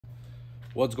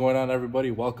What's going on, everybody?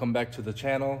 Welcome back to the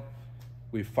channel.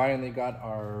 We finally got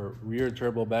our rear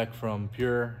turbo back from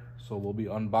Pure, so we'll be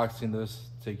unboxing this,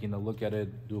 taking a look at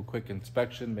it, do a quick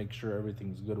inspection, make sure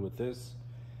everything's good with this,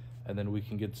 and then we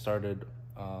can get started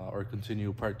or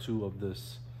continue part 2 of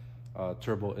this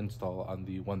turbo install on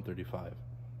the 135.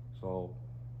 So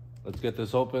let's get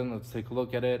this open, let's take a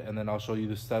look at it, and then I'll show you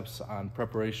the steps on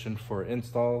preparation for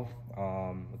install.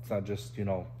 It's not just,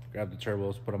 grab the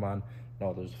turbos, put them on.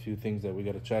 No, there's a few things that we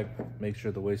got to check. Make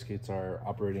sure the wastegates are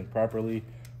operating properly.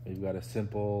 We've got a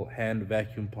simple hand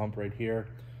vacuum pump right here,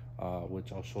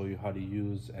 which I'll show you how to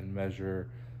use and measure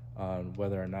on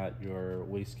whether or not your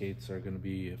wastegates are going to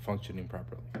be functioning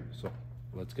properly. So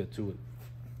let's get to it.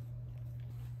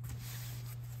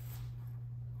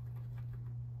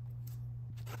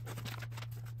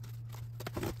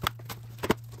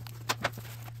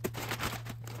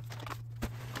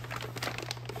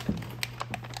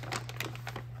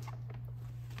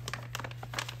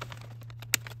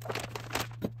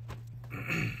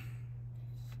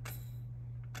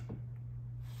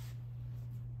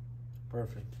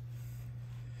 Perfect.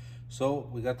 So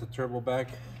we got the turbo back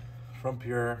from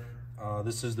Pure.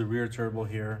 This is the rear turbo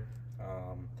here.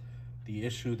 The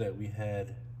issue that we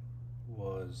had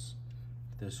was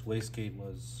this wastegate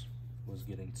was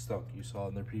getting stuck. You saw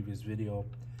in the previous video,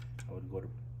 I would go to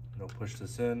push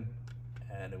this in,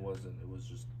 and it wasn't. It was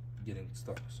just getting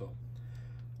stuck. So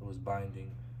it was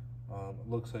binding. It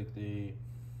looks like they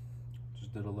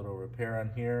just did a little repair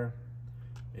on here,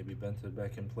 maybe bent it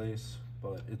back in place,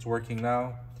 but it's working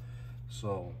now.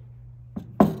 So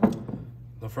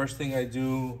the first thing I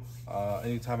do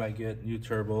anytime I get new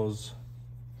turbos,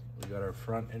 we got our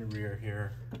front and rear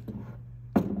here.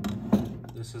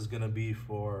 This is gonna be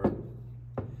for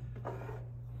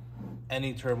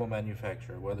any turbo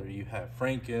manufacturer, whether you have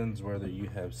Franken's, whether you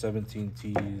have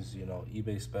 17Ts,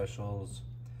 eBay specials,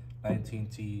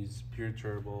 19Ts, Pure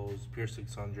turbos, Pure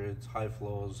 600s, high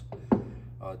flows,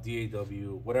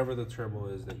 DAW, whatever the turbo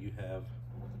is that you have.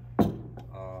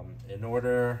 In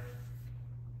order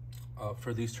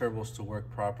for these turbos to work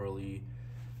properly,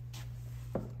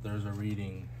 there's a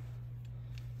reading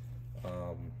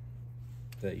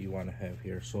that you want to have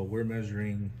here. So we're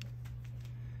measuring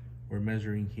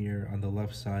here on the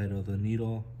left side of the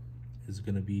needle is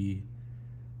going to be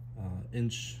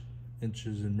inches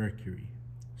in mercury.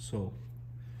 So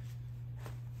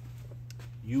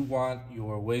you want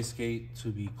your wastegate to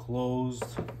be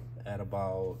closed at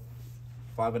about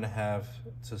 5.5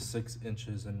 to 6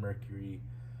 inches in mercury.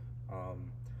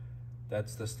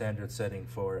 That's the standard setting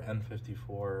for N54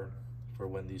 for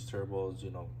when these turbos,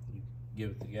 you give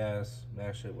it the gas,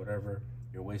 mash it, whatever,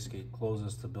 your wastegate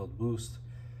closes to build boost.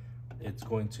 It's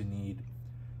going to need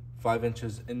 5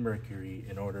 inches in mercury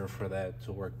in order for that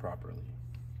to work properly.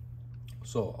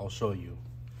 So I'll show you.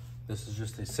 This is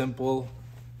just a simple,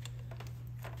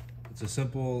 what's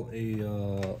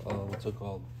it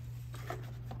called?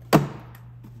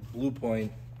 Blue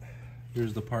point.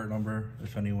 Here's the part number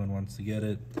if anyone wants to get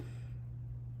it.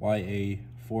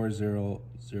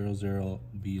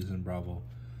 YA4000B as in Bravo.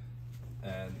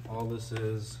 And all this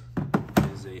is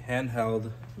a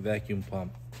handheld vacuum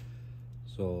pump.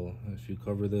 So if you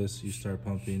cover this, you start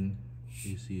pumping,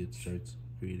 you see it starts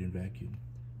creating vacuum.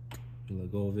 You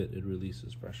let go of it, it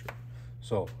releases pressure.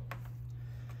 So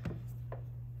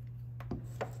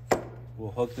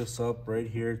we'll hook this up right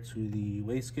here to the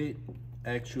wastegate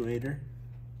actuator,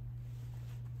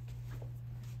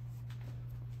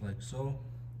 like so.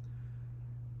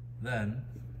 Then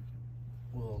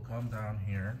we'll come down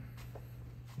here,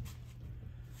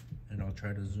 and I'll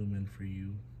try to zoom in for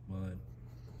you, but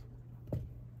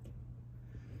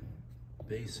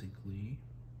basically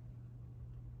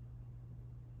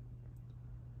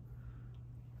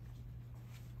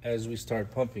as we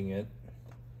start pumping it,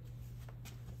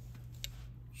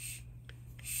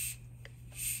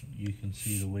 you can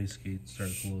see the wastegate start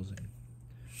closing.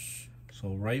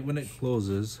 So right when it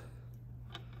closes,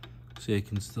 see, I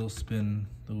can still spin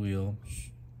the wheel.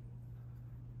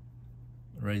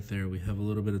 Right there, we have a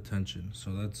little bit of tension.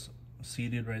 So that's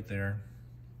seated right there.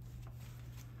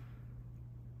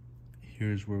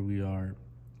 Here's where we are.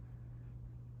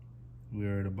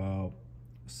 We're at about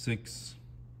 6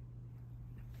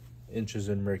 inches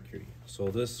in mercury. So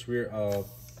this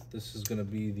this is gonna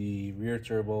be the rear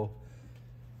turbo.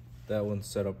 That one's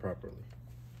set up properly.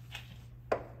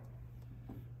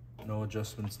 No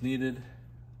adjustments needed.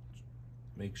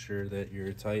 Make sure that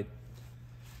you're tight.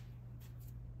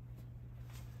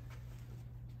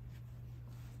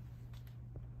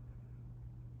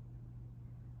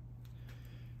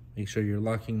 Make sure your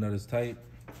locking nut is tight.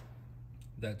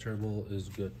 That turbo is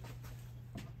good.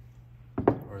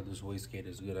 or this wastegate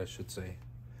is good, I should say.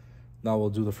 Now we'll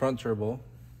do the front turbo.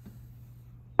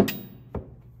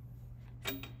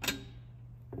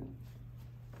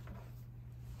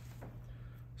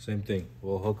 Same thing,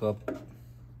 we'll hook up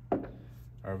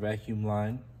our vacuum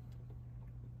line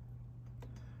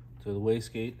to the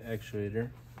wastegate actuator.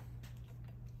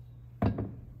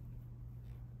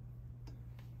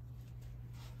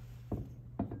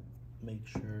 Make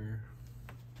sure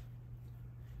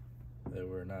that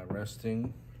we're not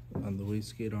resting on the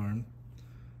wastegate arm.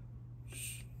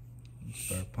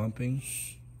 Start pumping.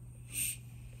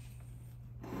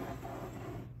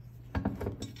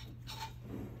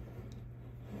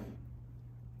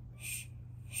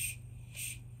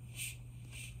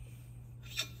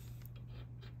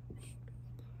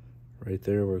 Right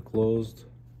there, we're closed.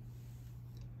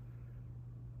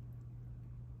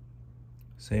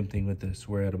 Same thing with this.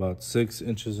 We're at about 6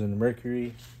 inches in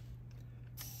mercury,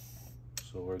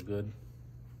 so we're good.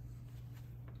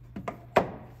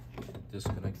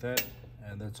 Disconnect that,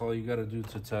 and that's all you got to do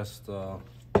to test that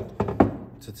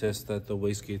the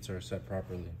wastegates are set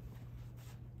properly.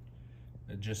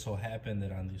 It just so happened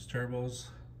that on these turbos,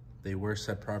 they were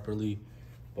set properly,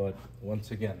 but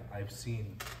once again, I've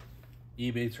seen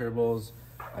eBay turbos,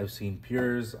 I've seen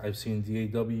Pures, I've seen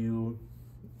DAW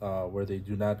where they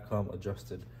do not come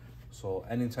adjusted. So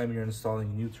anytime you're installing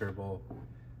a new turbo,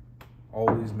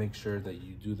 always make sure that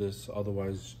you do this,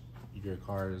 otherwise your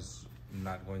car is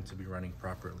not going to be running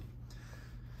properly.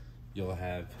 You'll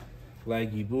have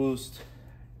laggy boost,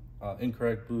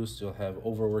 incorrect boost, you'll have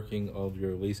overworking of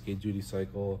your wastegate duty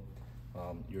cycle.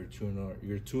 Your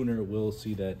tuner will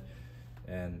see that,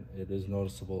 and it is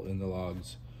noticeable in the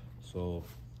logs. So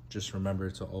just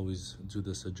remember to always do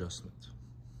this adjustment.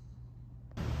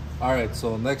 All right,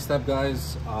 so next step,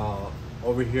 guys,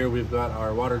 over here we've got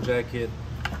our water jacket,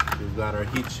 we've got our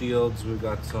heat shields, we've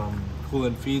got some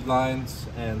coolant feed lines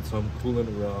and some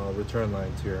coolant return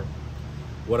lines here.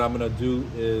 What I'm gonna do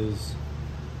is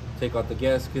take out the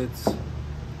gaskets,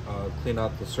 clean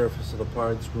out the surface of the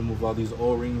parts, remove all these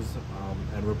O-rings,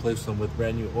 and replace them with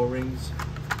brand new O-rings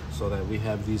so that we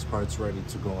have these parts ready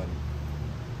to go in.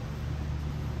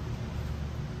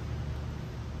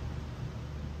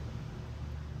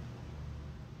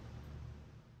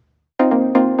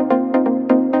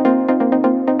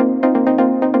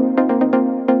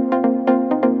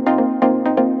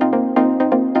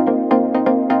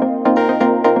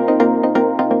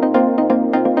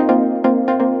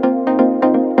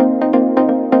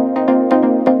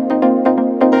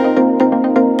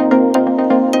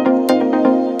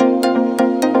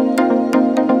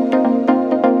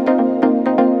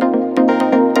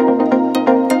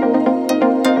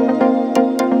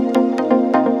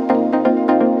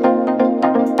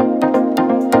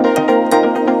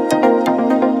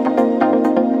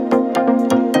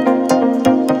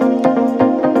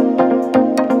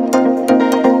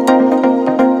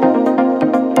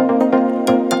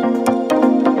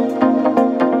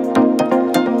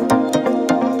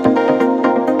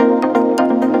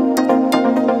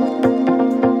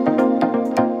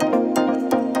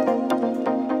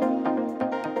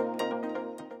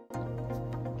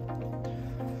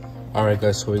 All right,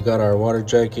 guys, so we got our water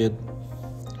jacket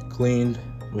cleaned.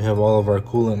 We have all of our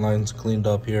coolant lines cleaned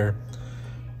up here,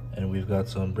 and we've got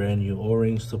some brand new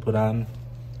O-rings to put on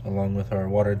along with our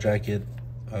water jacket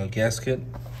gasket.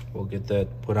 We'll get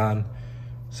that put on,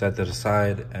 set that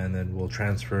aside, and then we'll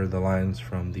transfer the lines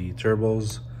from the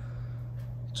turbos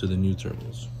to the new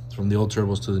turbos, from the old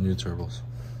turbos to the new turbos.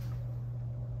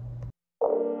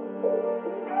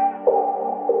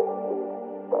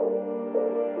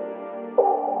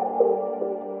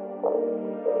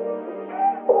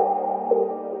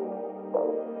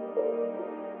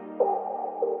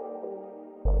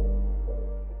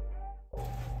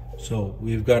 So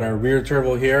we've got our rear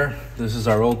turbo here. This is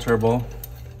our old turbo.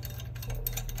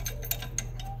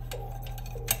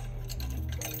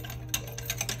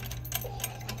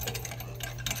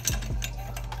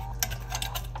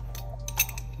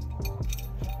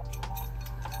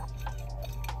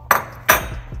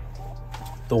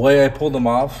 The way I pull them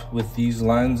off with these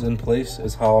lines in place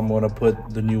is how I'm going to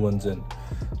put the new ones in.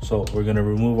 So we're going to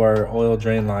remove our oil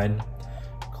drain line,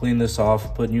 clean this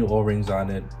off, put new O-rings on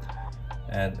it.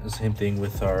 And the same thing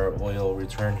with our oil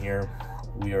return here.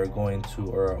 We are going to,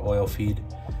 or our oil feed,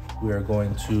 we are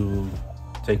going to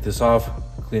take this off,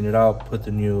 clean it out, put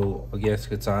the new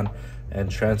gaskets on, and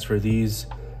transfer these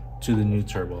to the new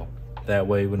turbo. That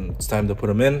way, when it's time to put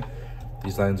them in,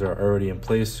 these lines are already in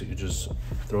place. So you just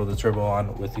throw the turbo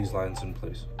on with these lines in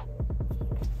place.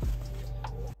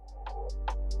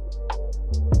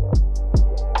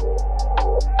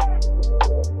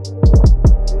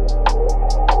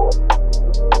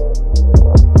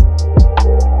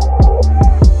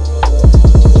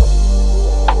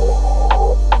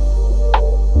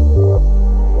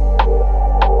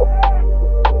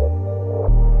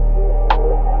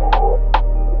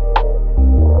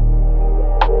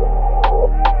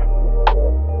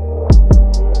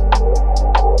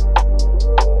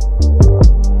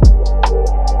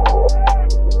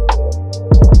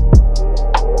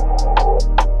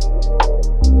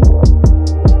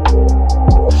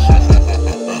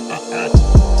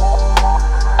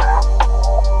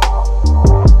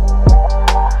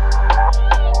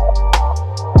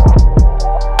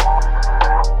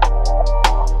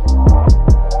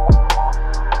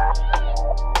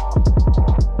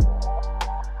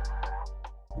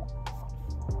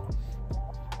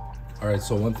 Alright,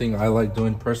 so one thing I like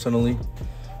doing personally,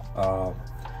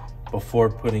 before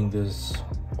putting this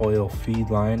oil feed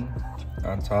line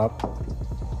on top,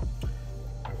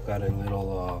 I've got a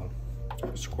little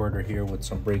squirter here with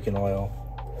some breaking oil,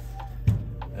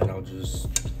 and I'll just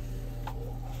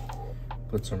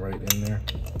put some right in there,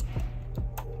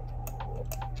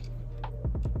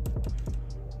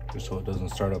 just so it doesn't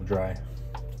start up dry.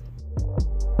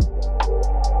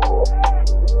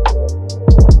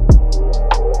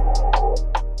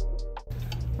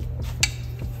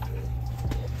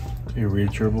 Okay, rear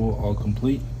turbo all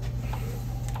complete.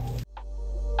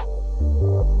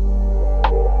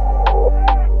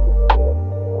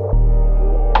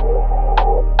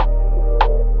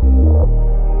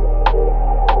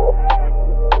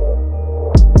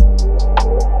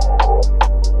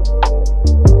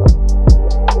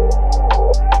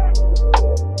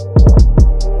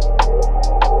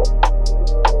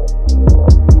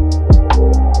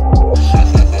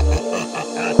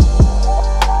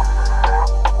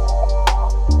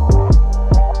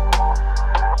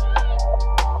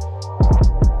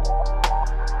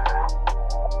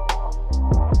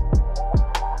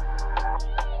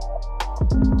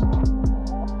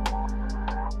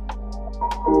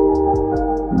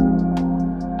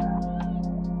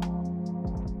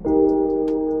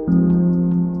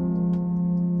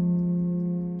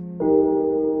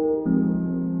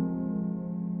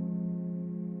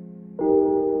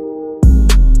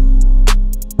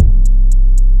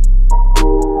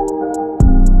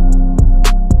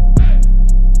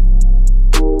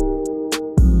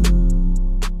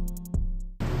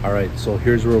 Alright, so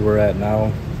here's where we're at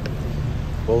now.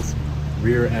 Both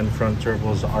rear and front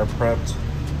turbos are prepped.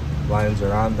 Lines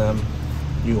are on them.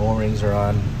 New O-rings are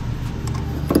on.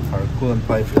 Our coolant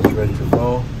pipe is ready to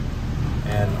go.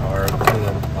 And our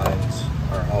coolant lines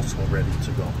are also ready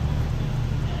to go.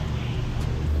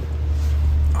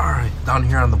 Alright, down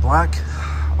here on the block,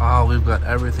 we've got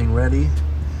everything ready.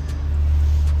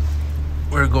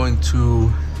 We're going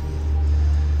to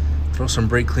throw some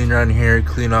brake cleaner on here,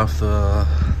 clean off the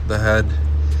head.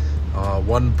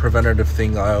 One preventative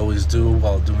thing I always do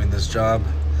while doing this job,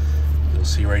 you'll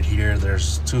see right here,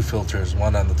 there's two filters,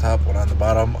 one on the top, one on the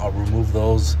bottom. I'll remove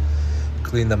those,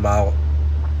 clean them out,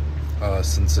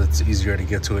 since it's easier to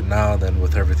get to it now than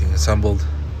with everything assembled.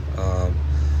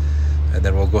 And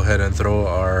then we'll go ahead and throw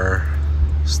our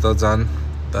studs on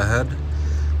the head.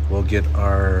 We'll get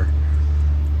our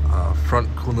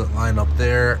front coolant line up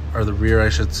there, or the rear I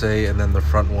should say, and then the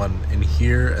front one in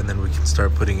here, and then we can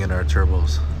start putting in our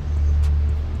turbos.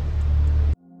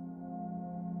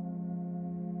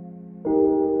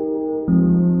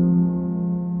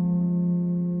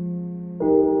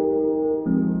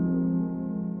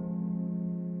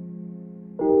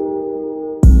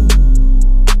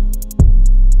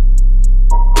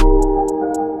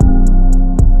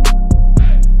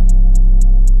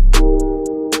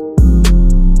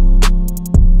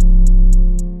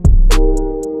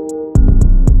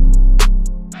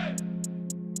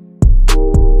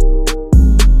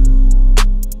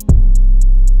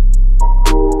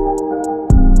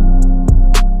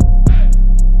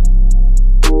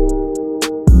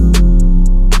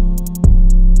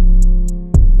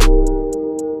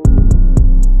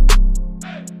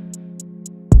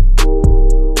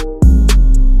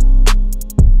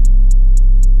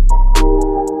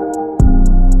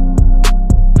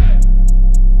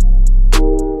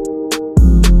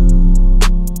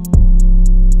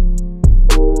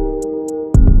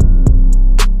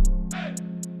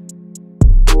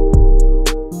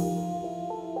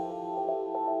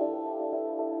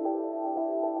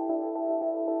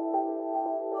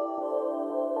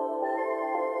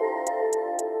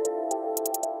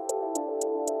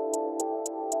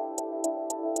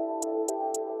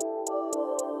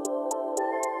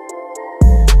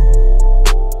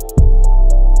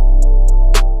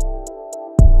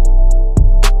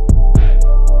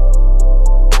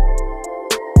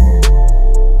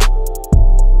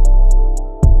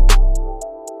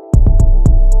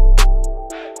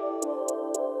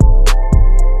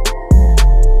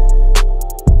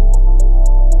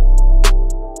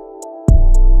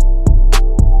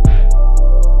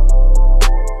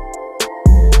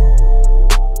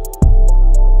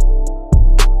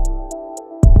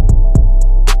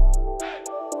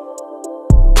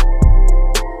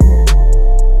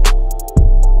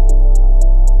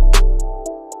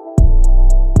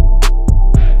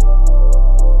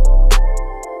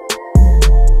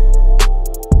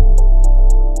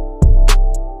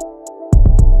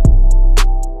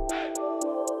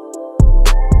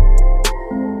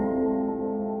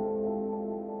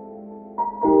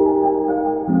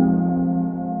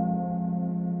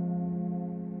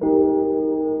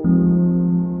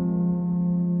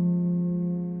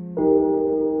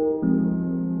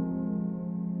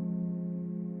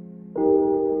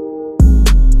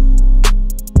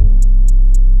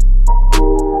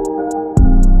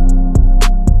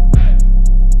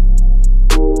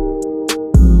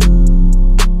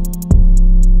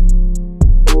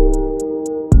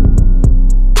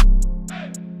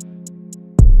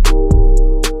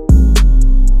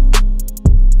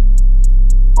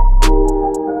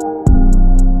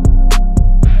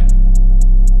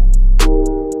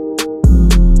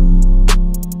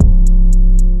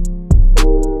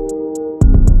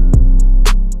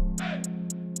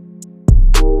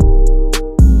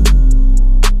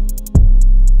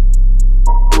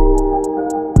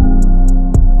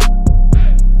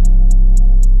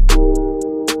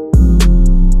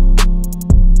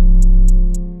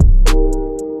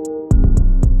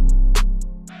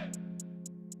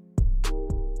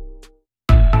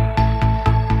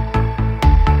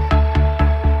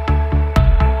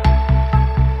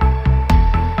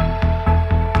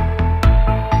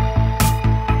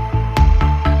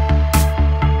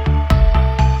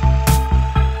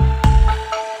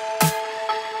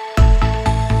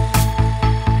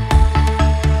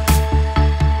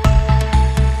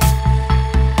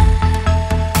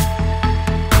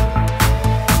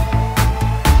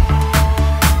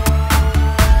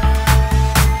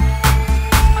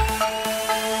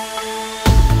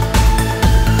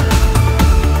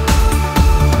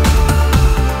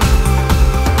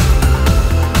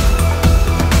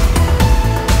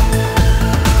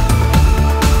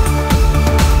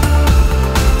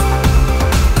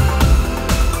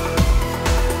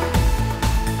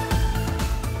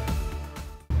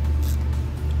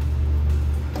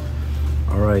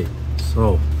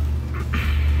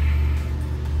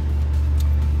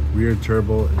 Rear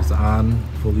turbo is on,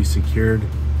 fully secured,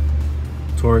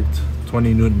 torqued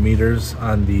 20 Newton meters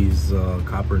on these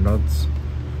copper nuts.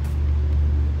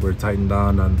 We're tightened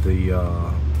down on the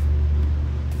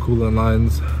coolant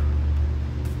lines.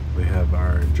 We have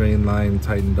our drain line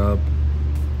tightened up.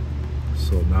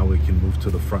 So now we can move to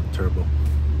the front turbo.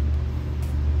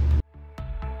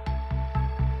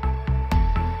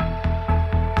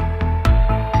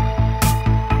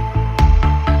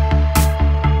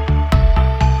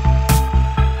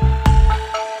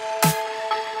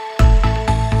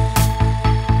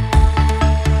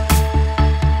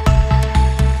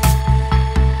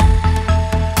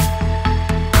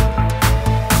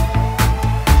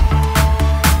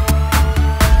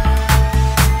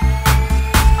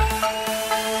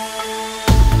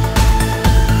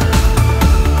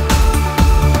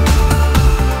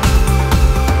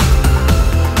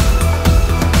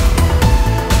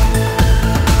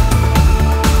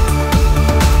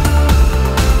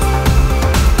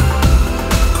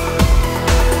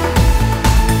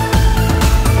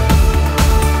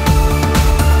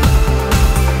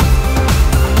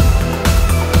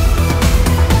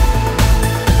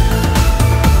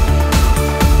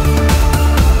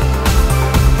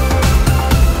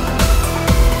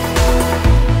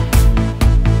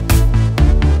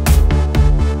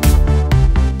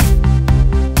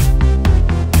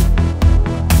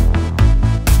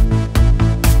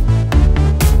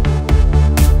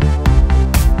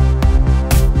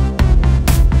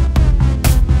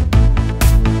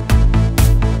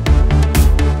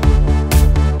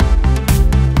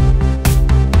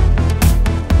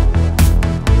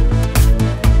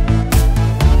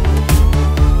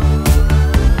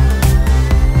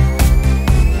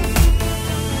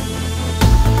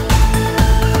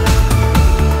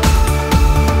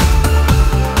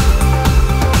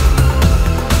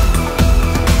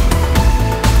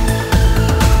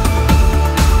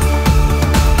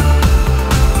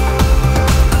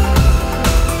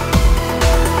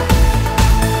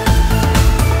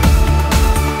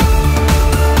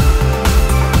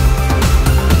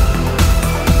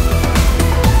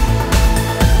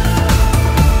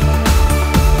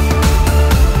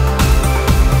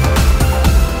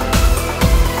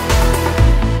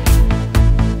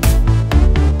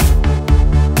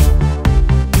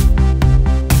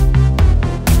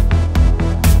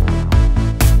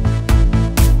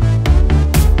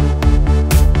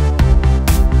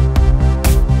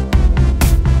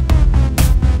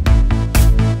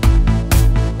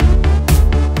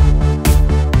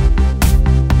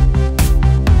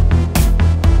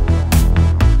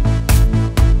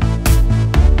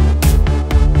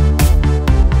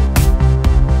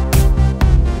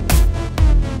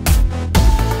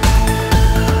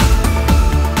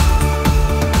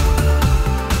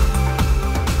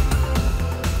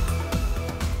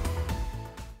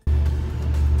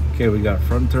 Okay, we got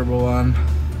front turbo on,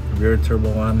 rear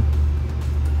turbo on.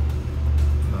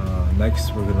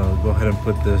 Next, we're gonna go ahead and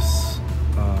put this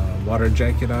water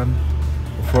jacket on.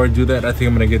 Before I do that, I think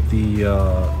I'm gonna get the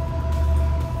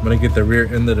rear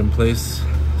inlet in place,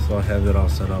 so I have it all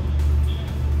set up.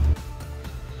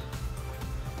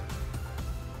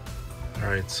 All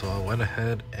right, so I went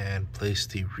ahead and placed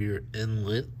the rear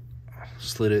inlet,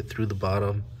 slid it through the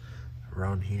bottom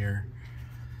around here.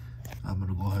 I'm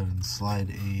gonna go ahead and slide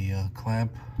a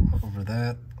clamp over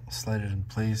that, slide it in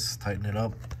place, tighten it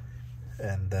up,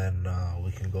 and then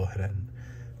we can go ahead and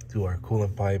do our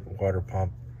coolant pipe, water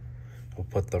pump. We'll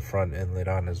put the front inlet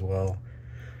on as well,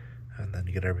 and then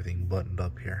get everything buttoned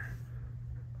up here.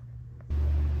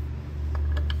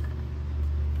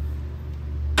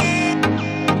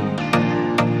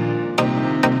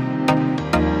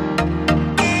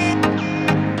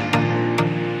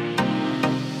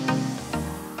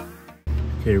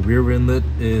 Okay, rear inlet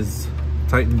is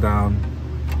tightened down,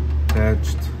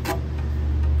 attached.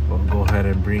 We'll go ahead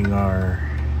and bring our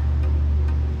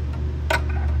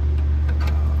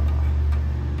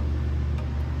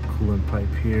coolant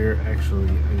pipe here.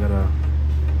 Actually, I gotta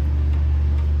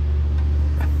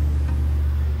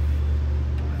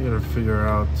figure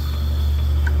out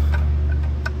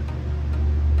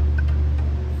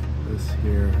this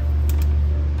here.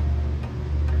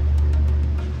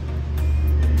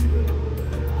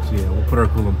 So yeah, we'll put our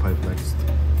coolant pipe next.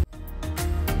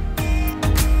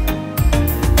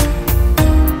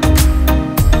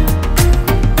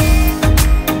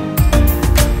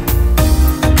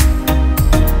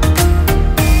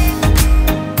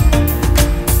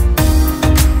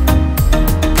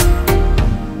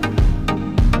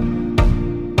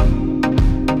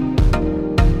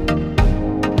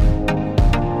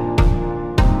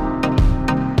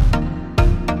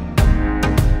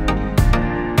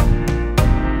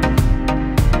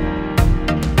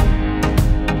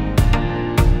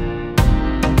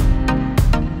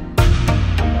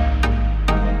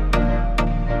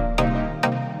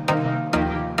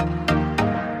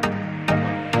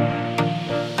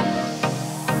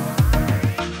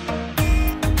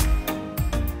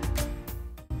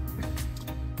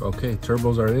 Okay,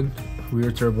 turbos are in,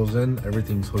 rear turbos in,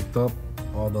 everything's hooked up,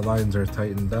 all the lines are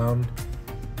tightened down.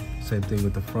 Same thing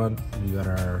with the front. We got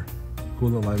our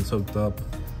coolant lines hooked up,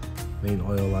 main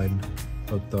oil line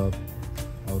hooked up.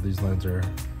 All these lines are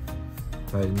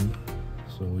tightened,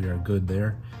 so we are good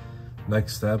there.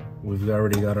 Next step, we've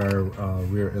already got our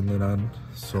rear inlet on,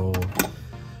 so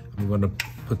I'm going to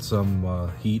put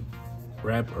some heat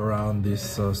wrap around this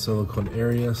silicone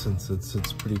area since it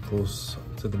sits pretty close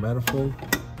to the manifold.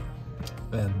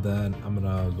 And then I'm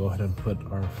gonna go ahead and put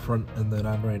our front inlet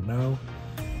on right now.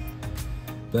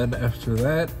 Then after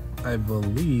that, I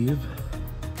believe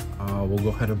we'll go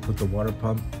ahead and put the water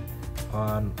pump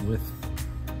on with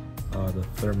the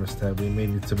thermostat. We may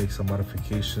need to make some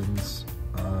modifications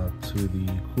to the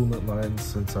coolant lines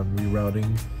since I'm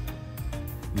rerouting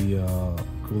the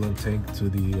coolant tank to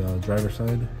the driver's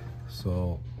side.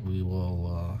 So we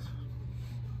will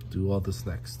do all this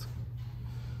next.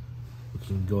 We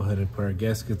can go ahead and put our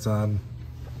gaskets on,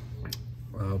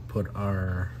 put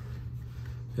our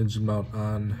engine mount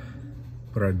on,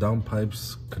 put our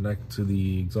downpipes, connect to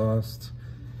the exhaust,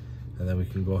 and then we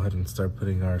can go ahead and start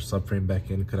putting our subframe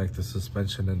back in, connect the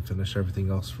suspension, and finish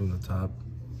everything else from the top.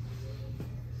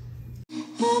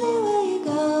 Anywhere you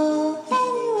go,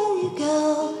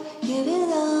 you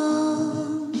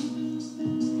belong.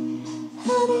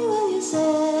 Anywhere you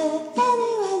say,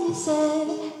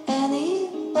 anywhere.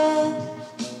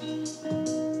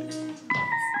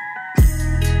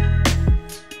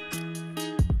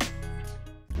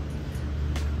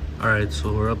 Alright,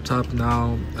 so we're up top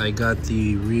now. I got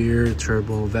the rear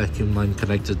turbo vacuum line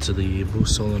connected to the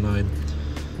boost solenoid.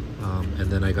 And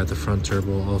then I got the front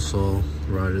turbo also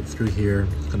routed through here,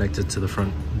 connected to the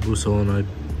front boost solenoid.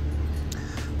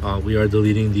 We are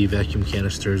deleting the vacuum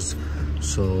canisters,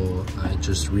 so I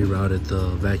just rerouted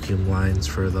the vacuum lines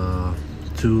for the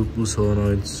two boost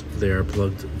solenoids. They are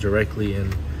plugged directly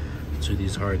in to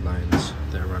these hard lines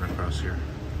that run across here.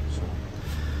 So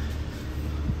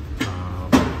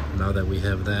now that we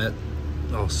have that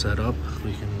all set up,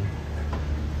 we can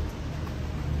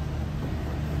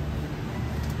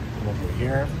come over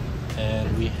here,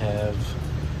 and we have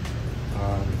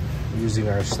using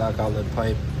our stock outlet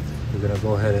pipe, we're gonna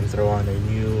go ahead and throw on a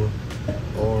new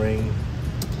O-ring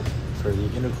for the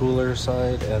intercooler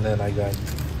side, and then I got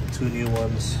two new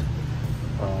ones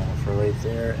for right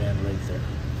there and right there.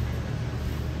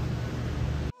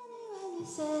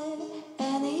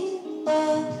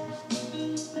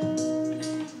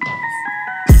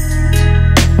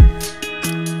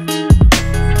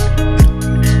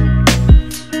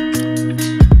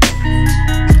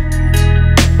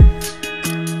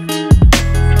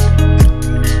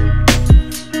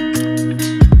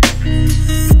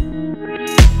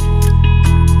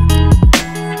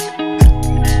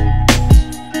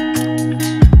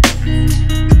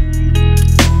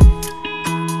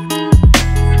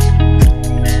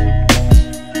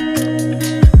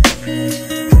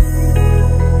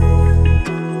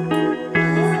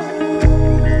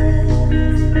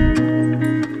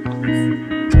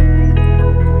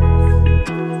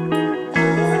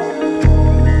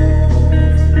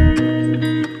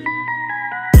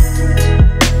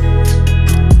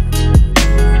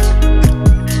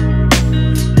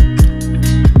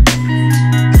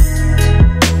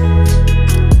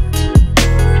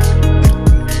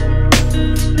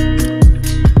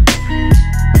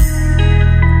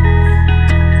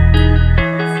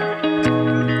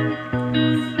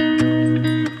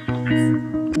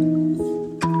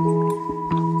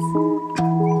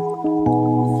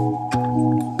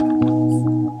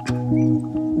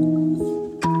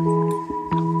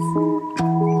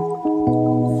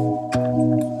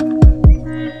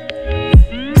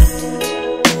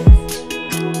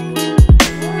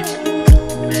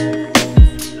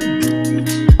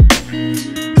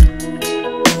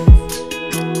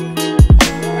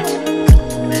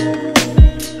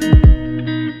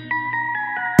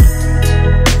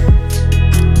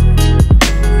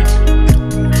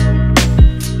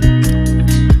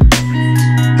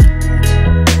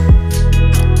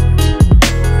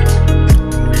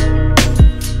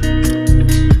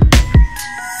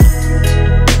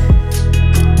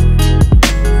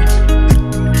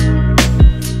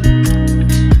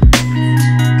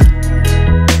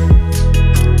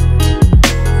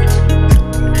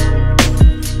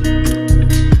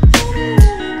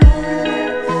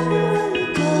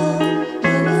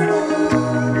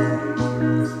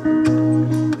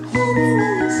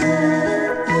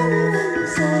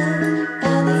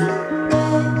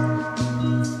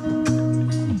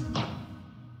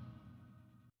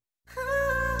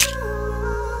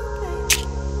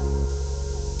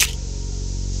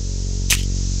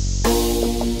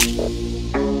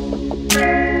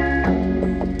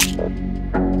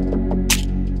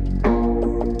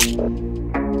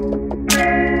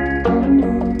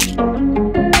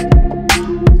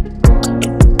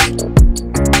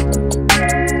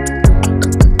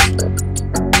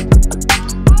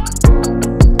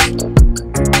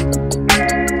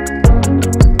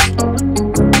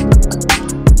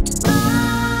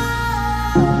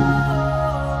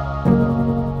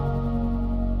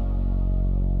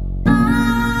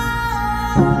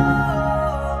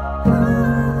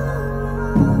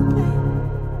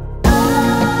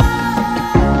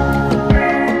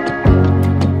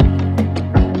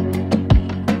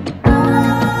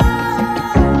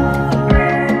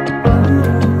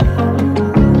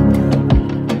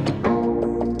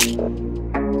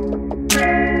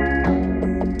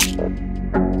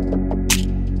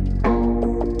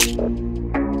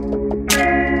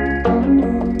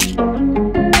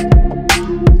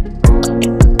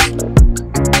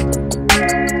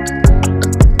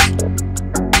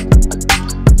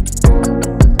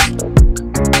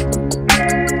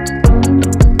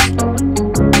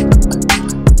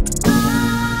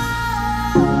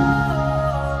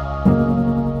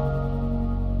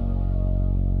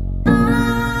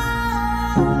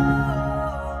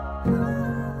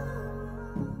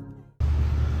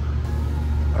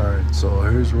 So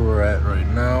here's where we're at right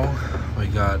now. We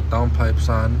got downpipes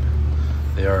on.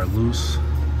 They are loose.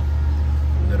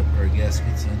 We got our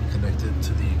gaskets in, connected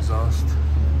to the exhaust.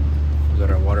 We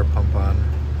got our water pump on.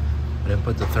 I didn't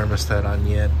put the thermostat on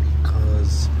yet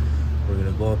because we're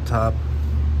gonna go up top.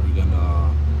 We're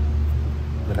gonna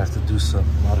have to do some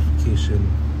modification,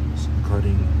 some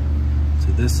cutting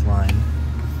to this line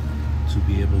to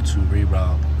be able to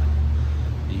reroute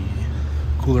the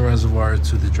coolant reservoir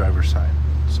to the driver's side.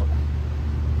 So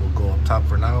we'll go up top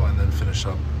for now and then finish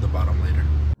up the bottom later.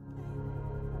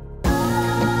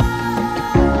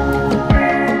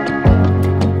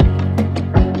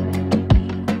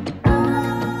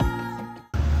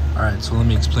 Alright, so let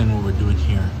me explain what we're doing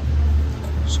here.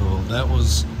 So that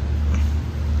was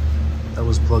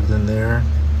plugged in there,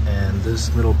 and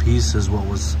this middle piece is what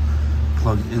was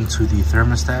plugged into the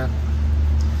thermostat,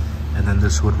 and then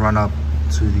this would run up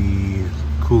to the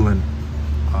coolant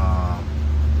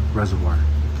reservoir.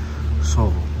 So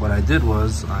what I did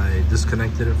was I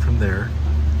disconnected it from there,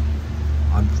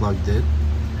 unplugged it,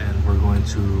 and we're going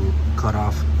to cut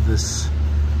off this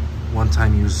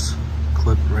one-time use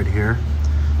clip right here,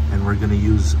 and we're going to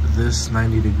use this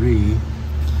 90-degree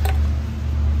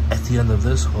at the end of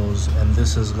this hose, and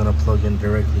this is going to plug in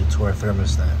directly to our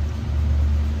thermostat.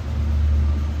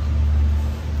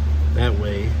 That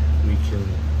way we can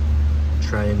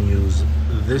try and use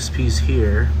this piece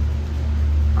here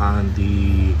on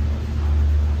the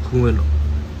coolant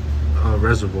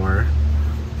reservoir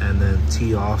and then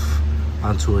tee off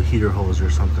onto a heater hose or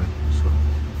something. So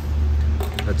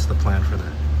that's the plan for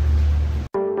that.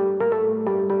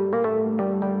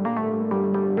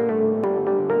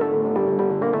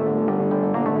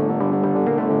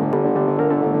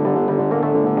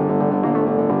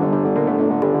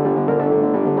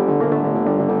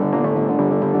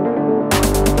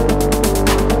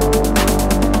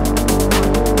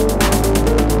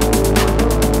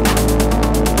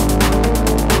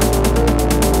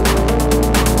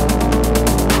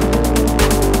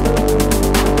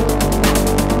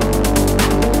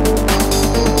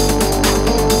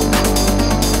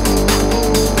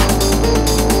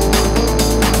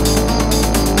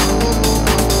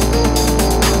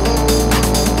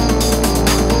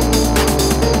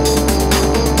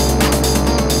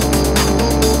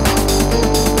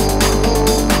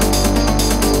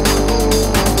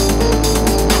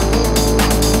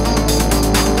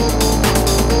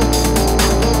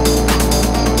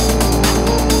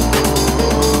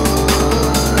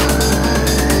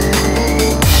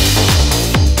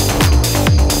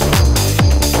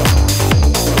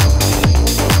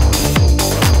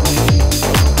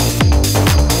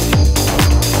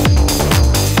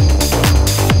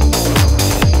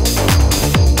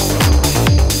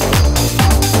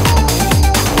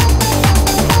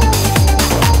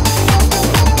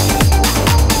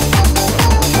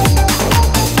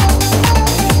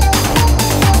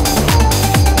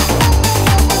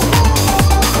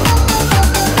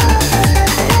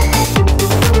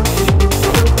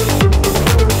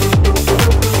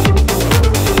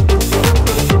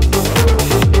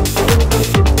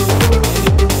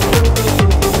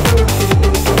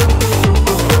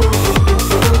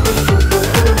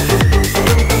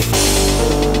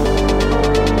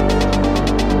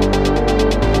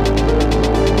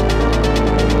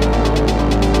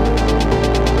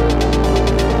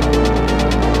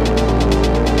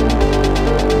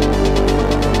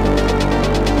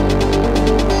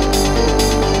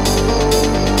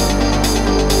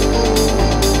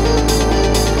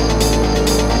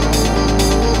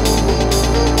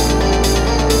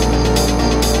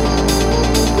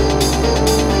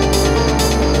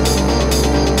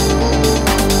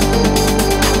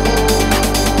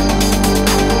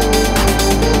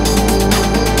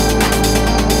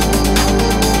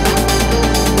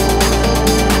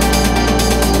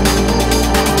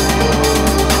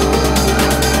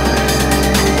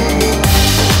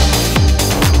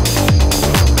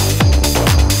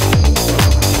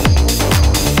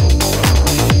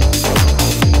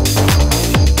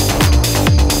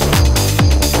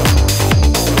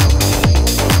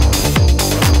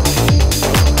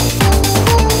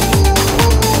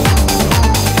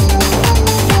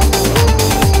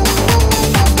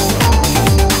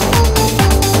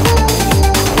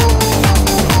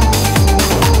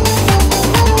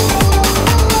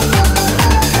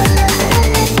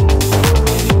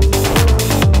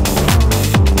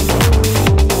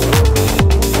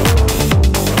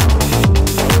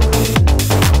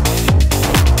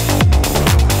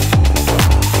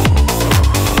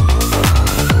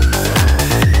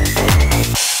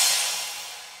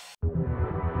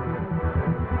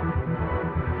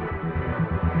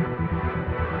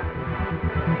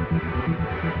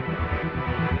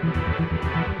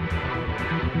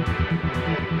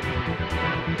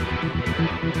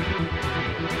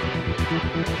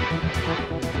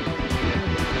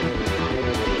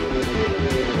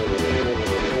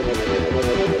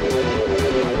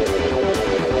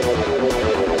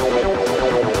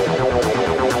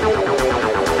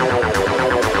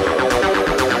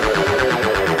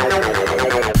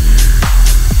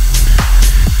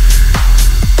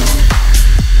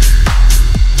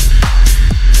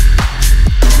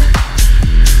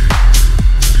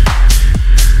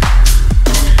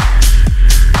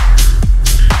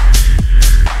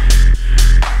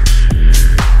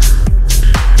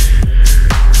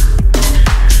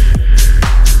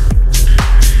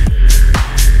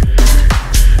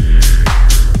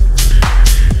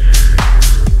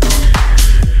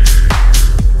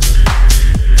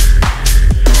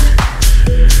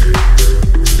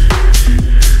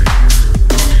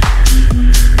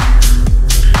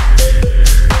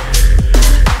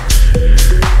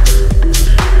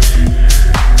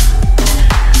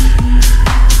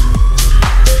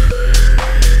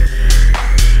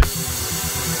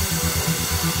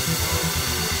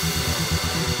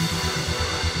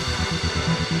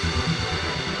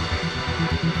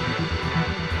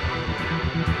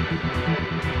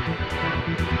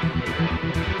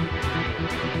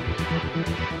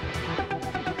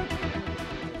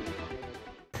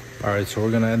 All right, so we're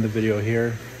gonna end the video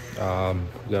here. We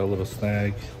got a little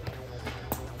snag.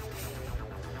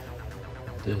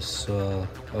 This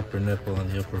upper nipple on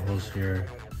the upper hose here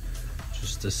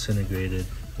just disintegrated.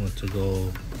 Went to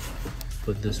go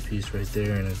put this piece right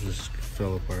there and it just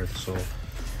fell apart. So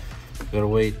gotta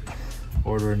wait,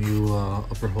 order a new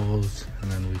upper hose,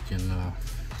 and then we can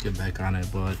get back on it.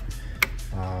 But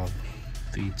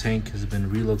the tank has been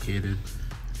relocated,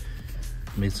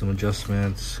 made some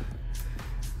adjustments.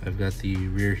 I've got the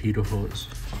rear heater hose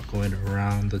going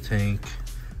around the tank,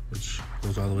 which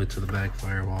goes all the way to the back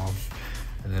firewall.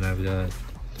 And then I've got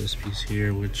this piece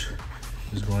here, which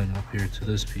is going up here to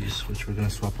this piece, which we're gonna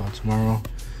swap out tomorrow.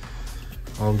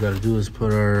 All we gotta do is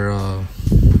put our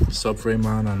subframe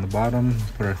on the bottom,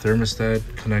 put our thermostat,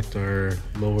 connect our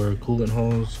lower coolant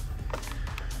hose,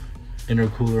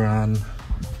 intercooler on,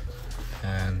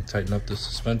 and tighten up the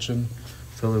suspension,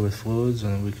 fill her with fluids,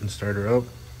 and then we can start her up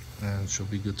and she'll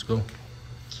be good to go.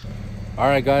 All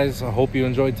right guys, I hope you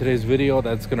enjoyed today's video.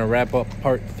 That's gonna wrap up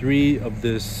part 3 of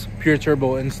this pure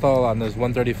turbo install on this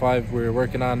 135 we're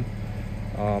working on.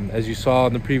 As you saw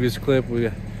in the previous clip, we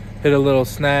hit a little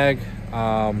snag.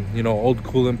 You know, old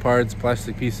coolant parts,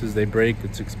 plastic pieces, they break,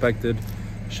 it's expected.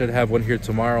 Should have one here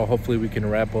tomorrow. Hopefully we can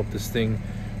wrap up this thing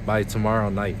by tomorrow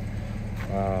night.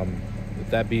 With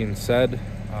that being said,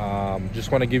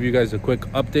 just want to give you guys a quick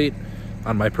update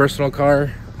on my personal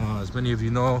car. As many of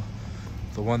you know,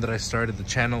 the one that I started the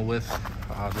channel with,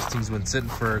 this thing's been sitting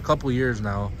for a couple years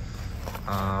now.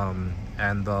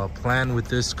 And the plan with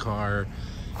this car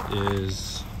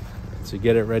is to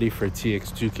get it ready for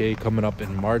TX2K coming up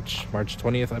in March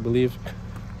 20th, I believe.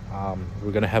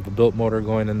 We're gonna have a built motor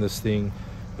going in this thing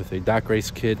with a dock race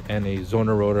kit and a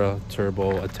Zona Rota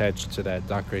turbo attached to that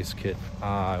dock race kit.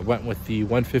 I went with the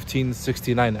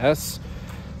 115-69S,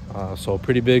 so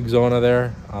pretty big Zona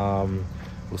there.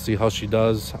 We'll see how she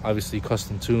does. Obviously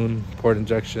custom tune, port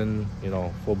injection, you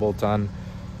know, full bolt on.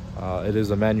 It is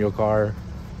a manual car,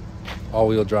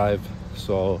 all-wheel drive,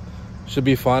 so should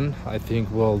be fun. I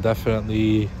think we'll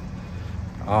definitely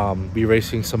be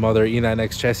racing some other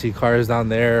E9X chassis cars down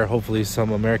there, hopefully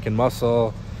some American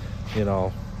muscle. You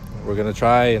know, we're gonna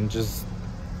try and just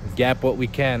gap what we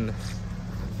can.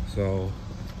 So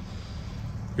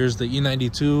here's the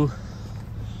E92,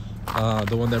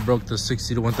 the one that broke the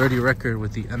 60 to 130 record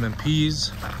with the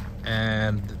MMPs,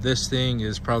 and this thing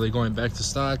is probably going back to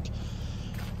stock.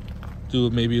 Do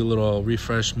maybe a little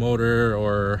refresh motor,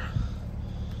 or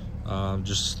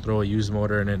just throw a used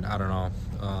motor in it, I don't know.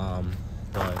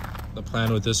 But the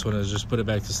plan with this one is just put it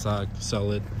back to stock,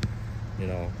 sell it, you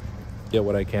know, get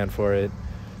what I can for it.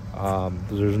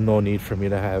 There's no need for me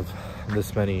to have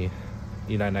this many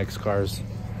E9X cars.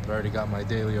 I've already got my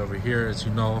daily over here, as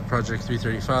you know, Project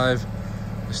 335.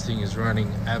 This thing is running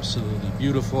absolutely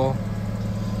beautiful.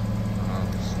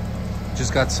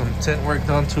 Just got some tint work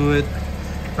done to it,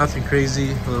 nothing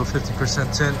crazy, a little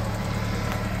 50% tint.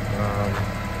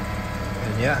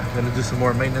 And yeah, I'm gonna do some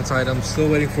more maintenance items. Still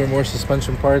waiting for more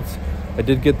suspension parts. I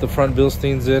did get the front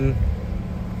Bilsteins in,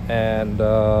 and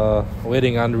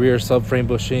waiting on rear subframe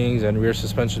bushings and rear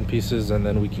suspension pieces, and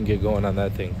then we can get going on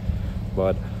that thing.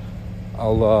 But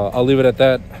I'll leave it at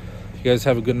that. You guys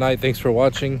have a good night. Thanks for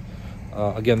watching.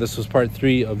 Again, this was part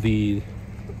 3 of the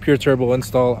pure turbo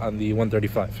install on the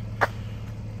 135.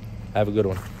 Have a good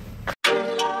one.